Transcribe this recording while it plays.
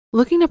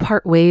Looking to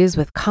part ways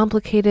with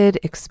complicated,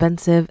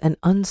 expensive, and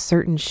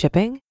uncertain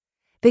shipping?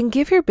 Then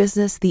give your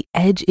business the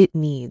edge it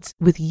needs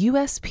with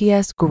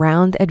USPS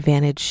Ground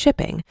Advantage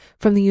shipping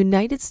from the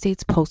United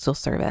States Postal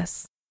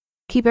Service.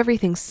 Keep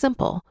everything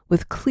simple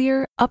with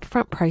clear,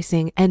 upfront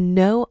pricing and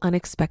no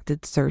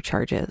unexpected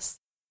surcharges.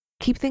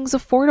 Keep things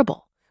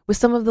affordable with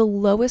some of the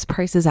lowest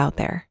prices out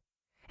there.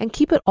 And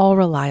keep it all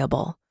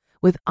reliable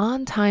with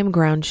on-time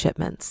ground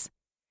shipments.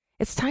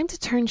 It's time to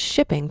turn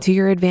shipping to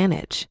your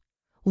advantage.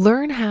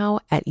 Learn how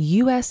at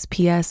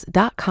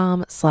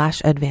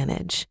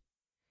USPS.com/advantage.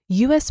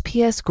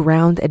 USPS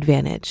Ground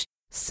Advantage.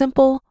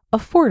 Simple,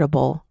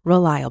 affordable,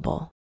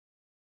 reliable.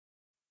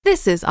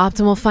 This is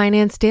Optimal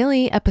Finance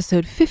Daily,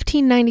 episode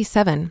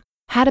 1597,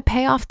 How to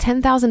Pay Off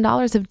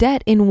 $10,000 of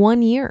Debt in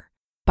 1 Year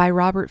by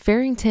Robert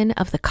Farrington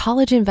of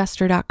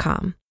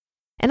thecollegeinvestor.com.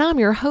 And I'm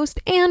your host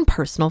and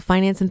personal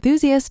finance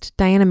enthusiast,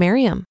 Diana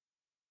Merriam.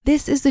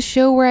 This is the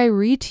show where I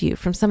read to you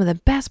from some of the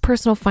best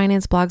personal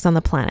finance blogs on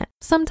the planet,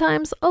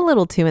 sometimes a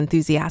little too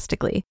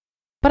enthusiastically.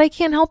 But I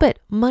can't help it.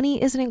 Money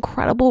is an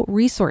incredible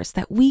resource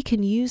that we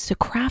can use to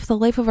craft the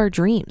life of our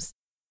dreams.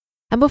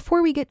 And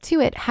before we get to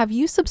it, have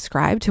you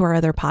subscribed to our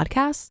other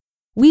podcasts?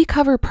 We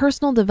cover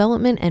personal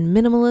development and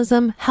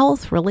minimalism,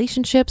 health,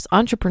 relationships,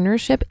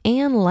 entrepreneurship,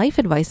 and life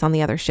advice on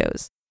the other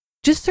shows.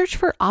 Just search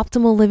for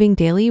Optimal Living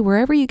Daily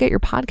wherever you get your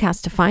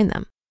podcasts to find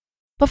them.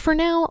 But for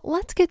now,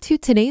 let's get to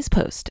today's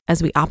post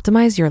as we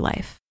optimize your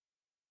life.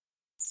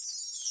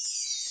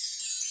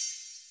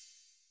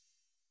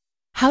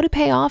 How to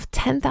Pay Off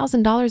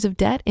 $10,000 of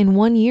Debt in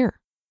 1 Year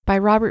by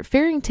Robert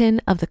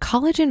Farrington of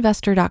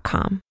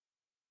thecollegeinvestor.com.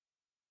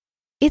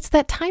 It's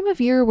that time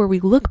of year where we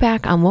look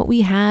back on what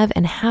we have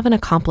and haven't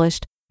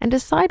accomplished and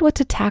decide what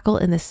to tackle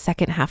in the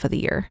second half of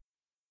the year.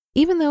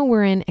 Even though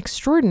we're in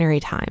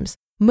extraordinary times,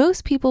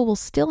 most people will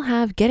still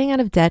have getting out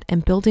of debt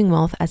and building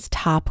wealth as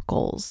top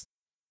goals.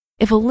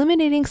 If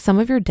eliminating some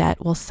of your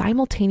debt while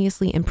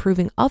simultaneously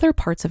improving other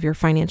parts of your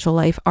financial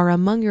life are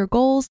among your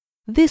goals,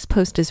 this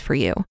post is for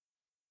you.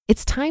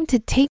 It's time to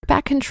take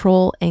back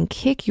control and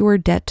kick your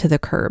debt to the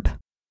curb.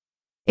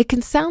 It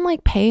can sound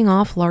like paying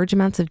off large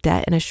amounts of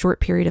debt in a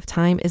short period of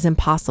time is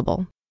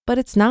impossible, but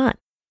it's not.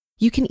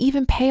 You can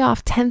even pay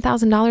off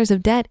 $10,000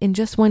 of debt in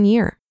just 1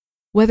 year.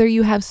 Whether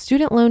you have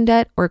student loan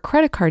debt or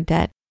credit card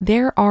debt,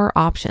 there are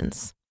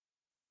options.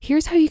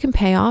 Here's how you can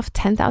pay off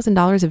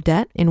 $10,000 of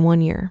debt in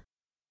 1 year.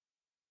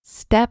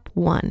 Step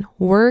 1,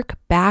 work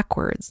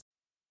backwards.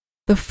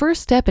 The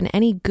first step in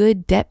any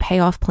good debt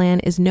payoff plan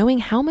is knowing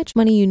how much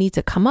money you need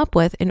to come up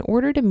with in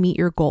order to meet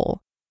your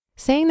goal.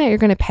 Saying that you're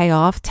going to pay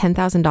off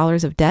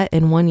 $10,000 of debt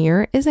in 1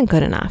 year isn't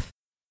good enough.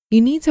 You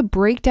need to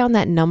break down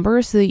that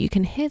number so that you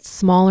can hit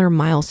smaller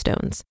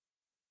milestones.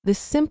 The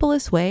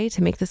simplest way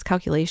to make this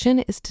calculation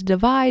is to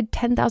divide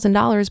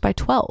 $10,000 by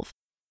 12.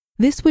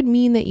 This would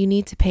mean that you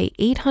need to pay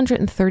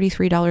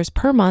 $833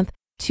 per month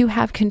to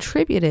have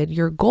contributed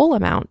your goal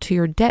amount to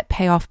your debt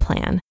payoff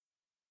plan.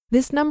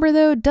 This number,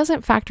 though,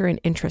 doesn't factor in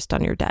interest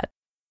on your debt.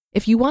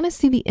 If you want to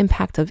see the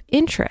impact of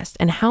interest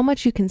and how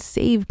much you can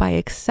save by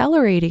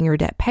accelerating your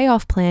debt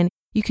payoff plan,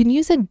 you can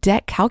use a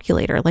debt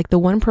calculator like the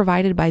one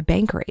provided by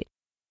Bankrate.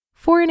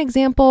 For an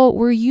example,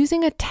 we're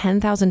using a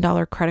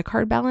 $10,000 credit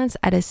card balance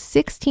at a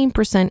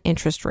 16%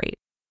 interest rate.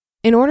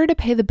 In order to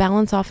pay the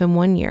balance off in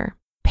 1 year,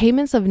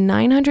 payments of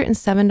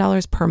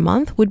 $907 per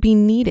month would be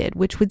needed,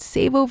 which would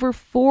save over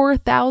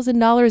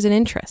 $4,000 in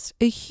interest,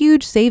 a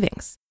huge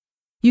savings.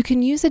 You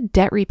can use a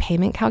debt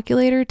repayment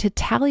calculator to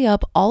tally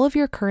up all of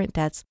your current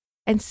debts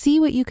and see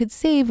what you could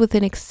save with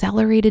an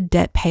accelerated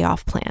debt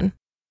payoff plan.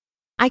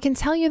 I can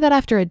tell you that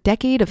after a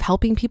decade of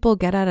helping people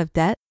get out of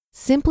debt,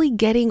 simply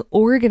getting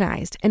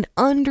organized and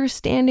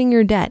understanding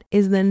your debt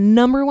is the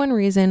number one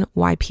reason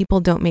why people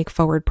don't make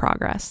forward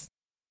progress.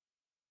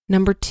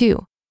 Number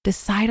 2,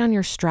 decide on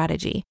your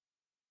strategy.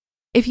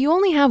 If you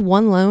only have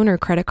one loan or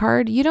credit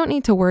card, you don't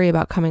need to worry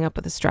about coming up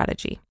with a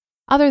strategy,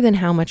 other than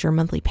how much your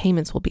monthly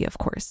payments will be, of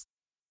course.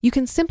 You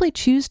can simply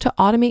choose to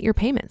automate your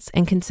payments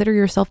and consider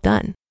yourself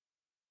done.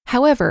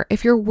 However,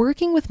 if you're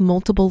working with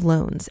multiple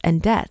loans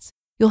and debts,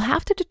 you'll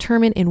have to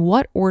determine in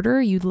what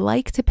order you'd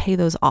like to pay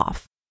those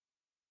off.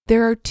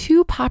 There are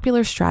 2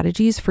 popular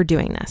strategies for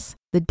doing this,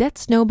 the debt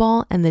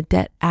snowball and the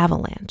debt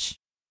avalanche.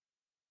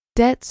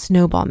 Debt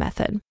snowball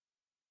method.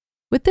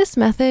 With this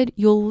method,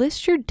 you'll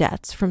list your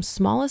debts from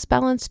smallest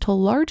balance to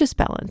largest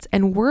balance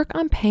and work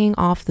on paying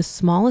off the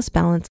smallest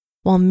balance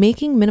while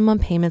making minimum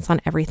payments on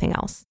everything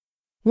else.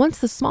 Once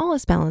the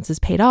smallest balance is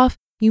paid off,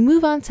 you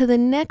move on to the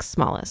next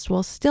smallest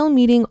while still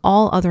meeting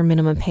all other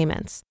minimum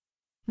payments.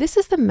 This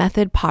is the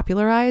method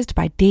popularized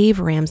by Dave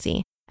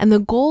Ramsey, and the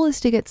goal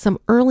is to get some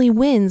early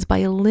wins by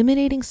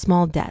eliminating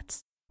small debts,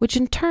 which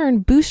in turn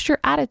boosts your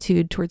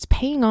attitude towards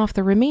paying off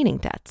the remaining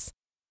debts.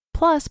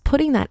 Plus,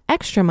 putting that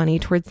extra money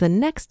towards the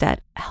next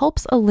debt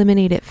helps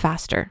eliminate it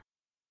faster.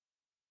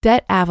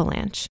 Debt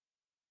avalanche.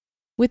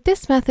 With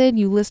this method,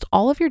 you list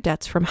all of your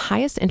debts from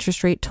highest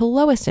interest rate to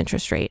lowest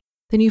interest rate.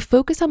 Then you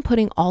focus on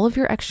putting all of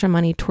your extra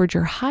money towards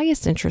your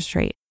highest interest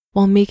rate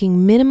while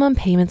making minimum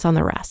payments on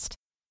the rest.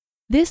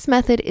 This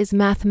method is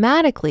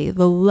mathematically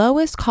the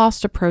lowest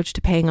cost approach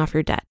to paying off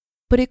your debt,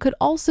 but it could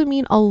also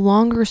mean a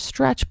longer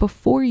stretch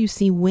before you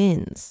see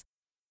wins.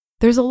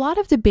 There's a lot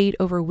of debate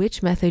over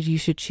which method you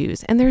should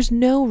choose, and there's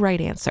no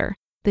right answer.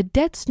 The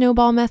debt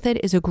snowball method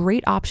is a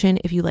great option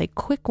if you like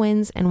quick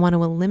wins and want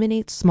to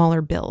eliminate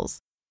smaller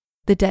bills.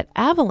 The debt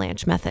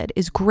avalanche method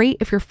is great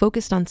if you're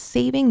focused on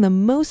saving the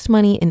most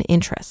money in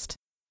interest.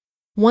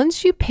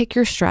 Once you pick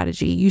your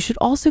strategy, you should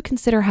also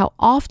consider how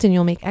often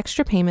you'll make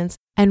extra payments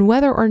and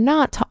whether or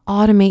not to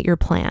automate your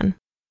plan.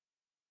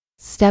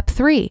 Step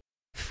 3,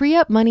 free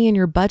up money in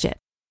your budget.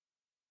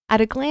 At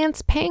a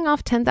glance, paying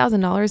off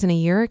 $10,000 in a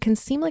year can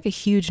seem like a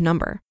huge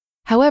number.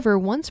 However,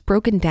 once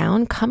broken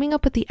down, coming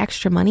up with the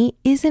extra money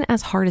isn't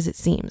as hard as it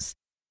seems.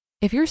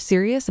 If you're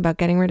serious about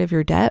getting rid of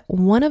your debt,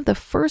 one of the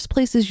first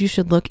places you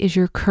should look is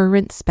your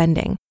current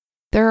spending.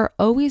 There are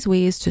always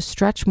ways to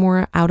stretch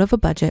more out of a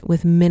budget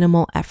with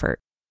minimal effort.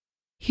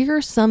 Here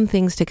are some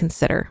things to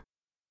consider.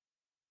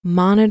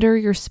 Monitor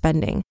your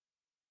spending.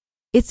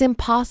 It's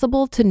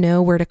impossible to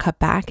know where to cut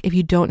back if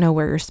you don't know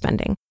where you're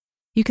spending.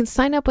 You can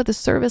sign up with a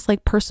service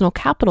like Personal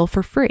Capital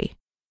for free.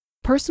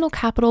 Personal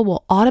Capital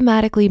will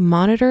automatically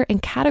monitor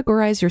and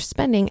categorize your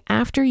spending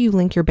after you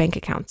link your bank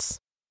accounts.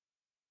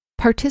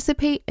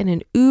 Participate in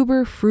an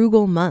uber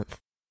frugal month.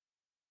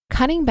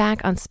 Cutting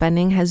back on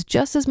spending has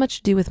just as much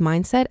to do with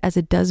mindset as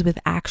it does with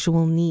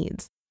actual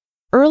needs.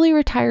 Early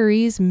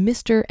retirees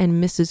Mr.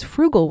 and Mrs.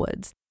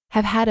 Frugalwoods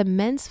have had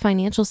immense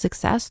financial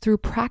success through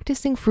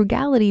practicing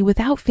frugality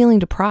without feeling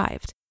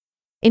deprived.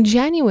 In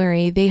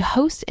January, they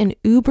host an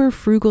Uber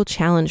Frugal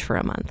Challenge for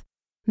a month.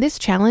 This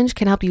challenge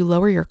can help you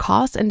lower your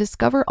costs and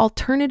discover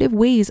alternative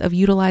ways of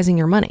utilizing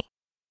your money.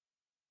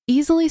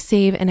 Easily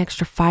save an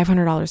extra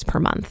 $500 per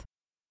month.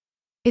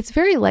 It's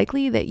very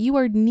likely that you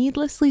are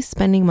needlessly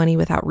spending money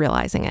without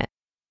realizing it.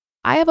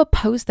 I have a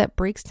post that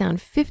breaks down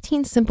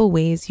 15 simple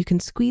ways you can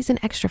squeeze an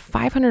extra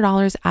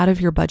 $500 out of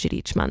your budget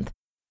each month.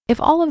 If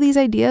all of these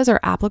ideas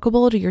are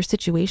applicable to your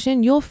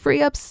situation, you'll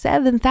free up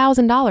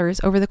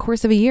 $7,000 over the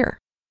course of a year.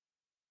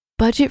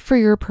 Budget for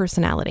your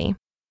personality.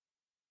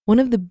 One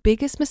of the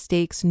biggest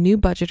mistakes new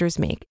budgeters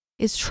make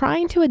is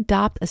trying to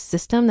adopt a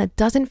system that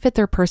doesn't fit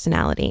their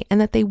personality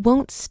and that they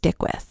won't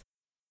stick with.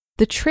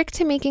 The trick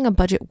to making a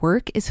budget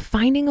work is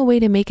finding a way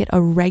to make it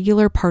a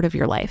regular part of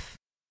your life.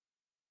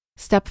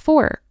 Step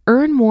 4,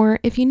 earn more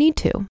if you need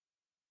to.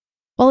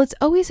 While it's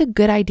always a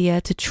good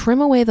idea to trim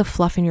away the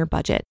fluff in your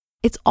budget,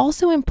 it's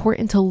also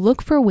important to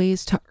look for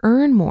ways to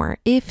earn more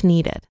if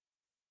needed.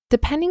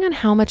 Depending on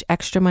how much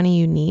extra money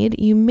you need,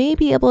 you may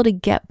be able to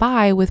get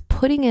by with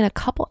putting in a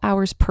couple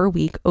hours per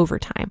week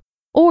overtime,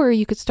 or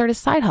you could start a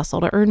side hustle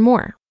to earn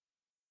more.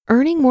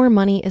 Earning more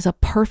money is a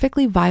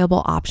perfectly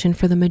viable option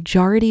for the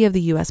majority of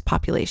the US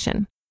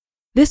population.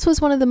 This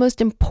was one of the most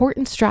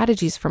important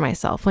strategies for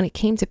myself when it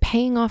came to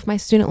paying off my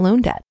student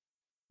loan debt.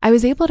 I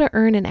was able to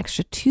earn an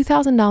extra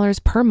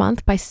 $2,000 per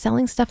month by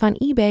selling stuff on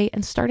eBay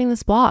and starting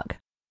this blog.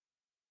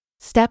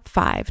 Step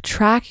 5,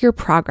 track your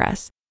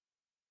progress.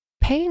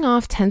 Paying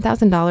off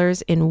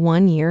 $10,000 in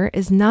 1 year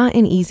is not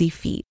an easy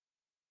feat.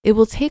 It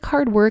will take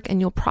hard work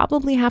and you'll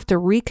probably have to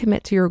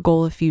recommit to your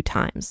goal a few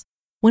times.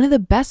 One of the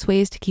best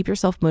ways to keep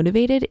yourself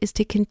motivated is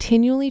to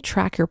continually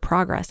track your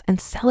progress and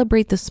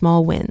celebrate the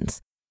small wins.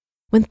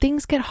 When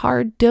things get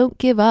hard, don't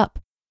give up.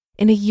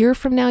 In a year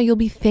from now, you'll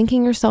be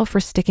thanking yourself for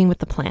sticking with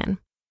the plan.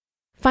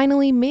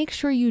 Finally, make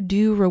sure you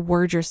do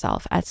reward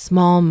yourself at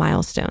small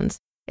milestones.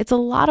 It's a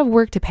lot of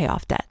work to pay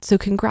off debt, so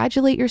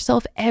congratulate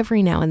yourself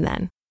every now and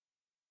then.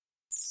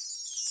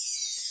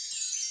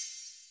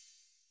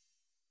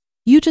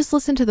 You just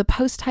listened to the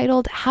post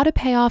titled How to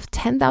Pay Off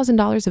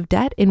 $10,000 of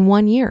Debt in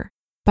 1 Year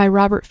by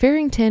Robert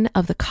Farrington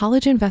of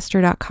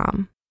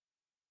thecollegeinvestor.com.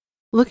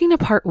 Looking to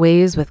part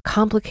ways with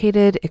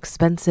complicated,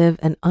 expensive,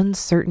 and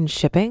uncertain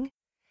shipping?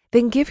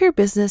 Then give your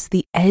business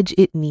the edge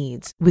it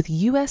needs with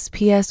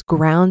USPS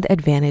Ground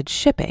Advantage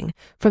shipping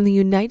from the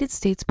United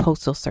States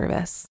Postal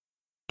Service.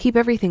 Keep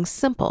everything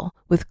simple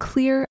with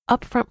clear,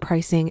 upfront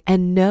pricing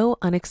and no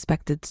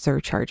unexpected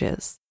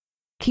surcharges.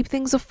 Keep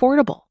things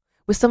affordable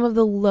with some of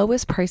the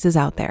lowest prices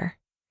out there.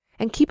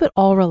 And keep it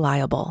all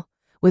reliable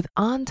with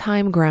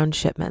on-time ground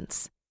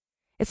shipments.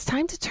 It's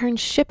time to turn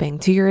shipping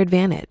to your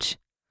advantage.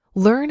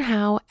 Learn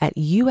how at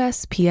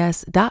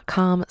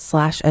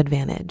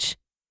USPS.com/advantage.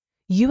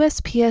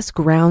 USPS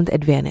Ground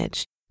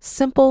Advantage.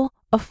 Simple,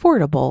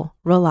 affordable,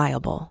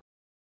 reliable.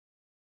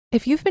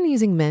 If you've been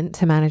using Mint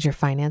to manage your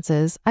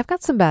finances, I've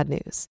got some bad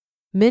news.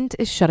 Mint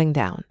is shutting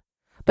down.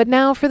 But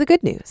now for the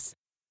good news.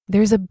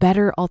 There's a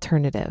better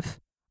alternative.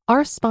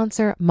 Our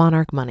sponsor,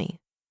 Monarch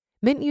Money.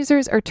 Mint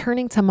users are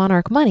turning to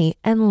Monarch Money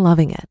and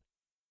loving it.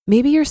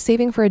 Maybe you're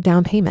saving for a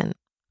down payment,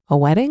 a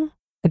wedding,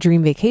 a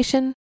dream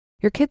vacation,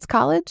 your kids'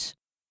 college.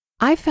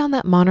 I've found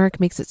that Monarch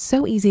makes it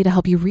so easy to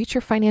help you reach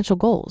your financial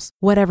goals,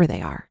 whatever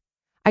they are.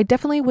 I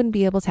definitely wouldn't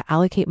be able to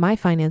allocate my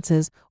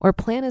finances or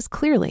plan as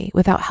clearly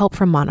without help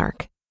from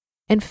Monarch.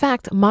 In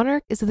fact,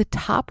 Monarch is the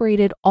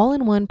top-rated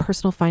all-in-one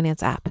personal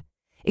finance app.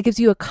 It gives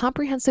you a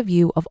comprehensive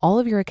view of all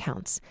of your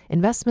accounts,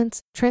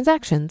 investments,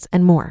 transactions,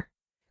 and more.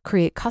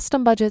 create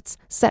custom budgets,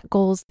 set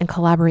goals, and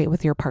collaborate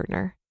with your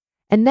partner.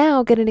 And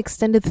now get an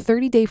extended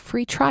 30-day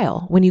free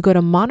trial when you go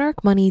to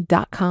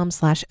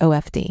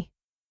monarchmoney.com/OFD.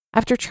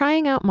 After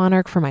trying out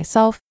Monarch for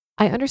myself,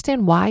 I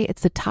understand why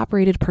it's the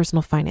top-rated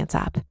personal finance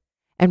app.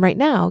 And right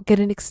now, get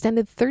an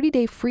extended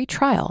 30-day free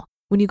trial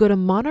when you go to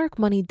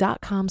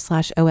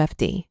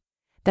monarchmoney.com/OFD.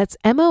 That's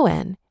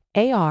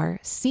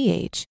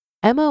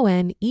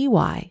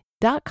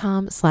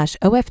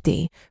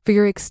monarchmoney.com/OFD for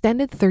your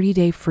extended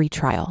 30-day free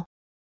trial.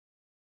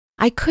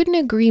 I couldn't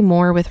agree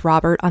more with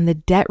Robert on the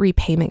debt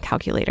repayment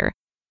calculator.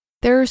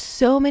 There are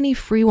so many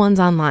free ones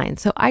online,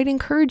 so I'd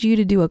encourage you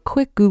to do a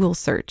quick Google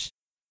search.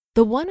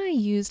 The one I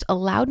used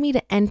allowed me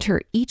to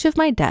enter each of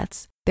my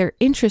debts, their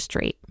interest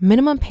rate,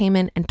 minimum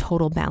payment, and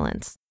total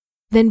balance.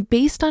 Then,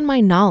 based on my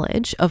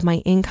knowledge of my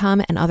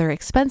income and other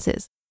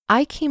expenses,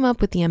 I came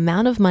up with the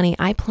amount of money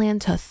I plan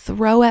to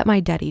throw at my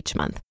debt each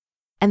month.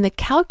 And the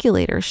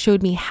calculator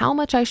showed me how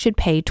much I should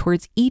pay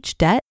towards each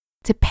debt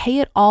to pay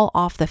it all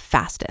off the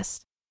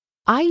fastest.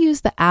 I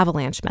use the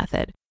avalanche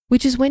method,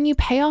 which is when you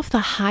pay off the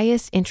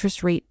highest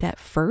interest rate debt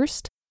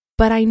first.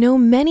 But I know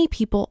many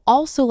people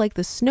also like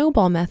the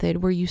snowball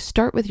method where you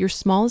start with your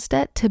smallest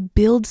debt to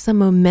build some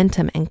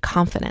momentum and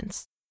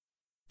confidence.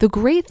 The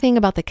great thing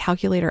about the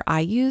calculator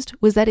I used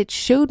was that it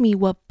showed me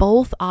what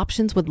both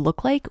options would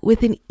look like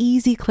with an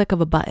easy click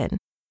of a button.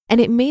 And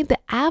it made the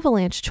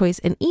avalanche choice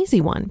an easy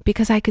one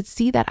because I could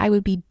see that I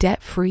would be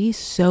debt-free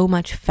so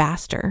much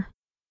faster.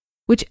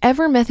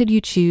 Whichever method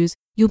you choose,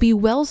 you'll be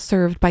well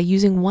served by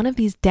using one of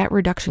these debt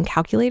reduction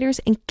calculators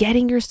and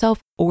getting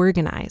yourself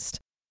organized.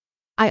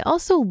 I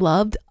also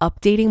loved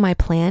updating my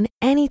plan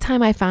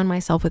anytime I found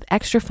myself with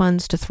extra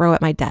funds to throw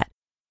at my debt.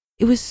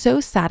 It was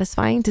so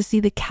satisfying to see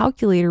the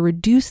calculator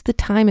reduce the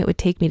time it would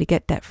take me to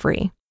get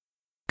debt-free.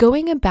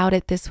 Going about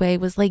it this way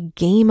was like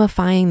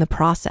gamifying the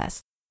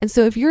process. And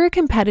so if you're a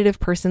competitive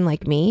person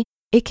like me,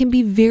 it can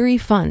be very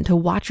fun to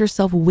watch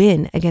yourself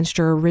win against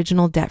your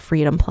original debt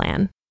freedom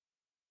plan.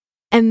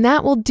 And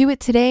that will do it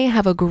today.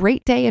 Have a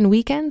great day and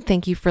weekend.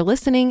 Thank you for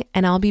listening,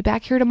 and I'll be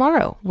back here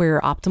tomorrow where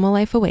your optimal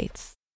life awaits.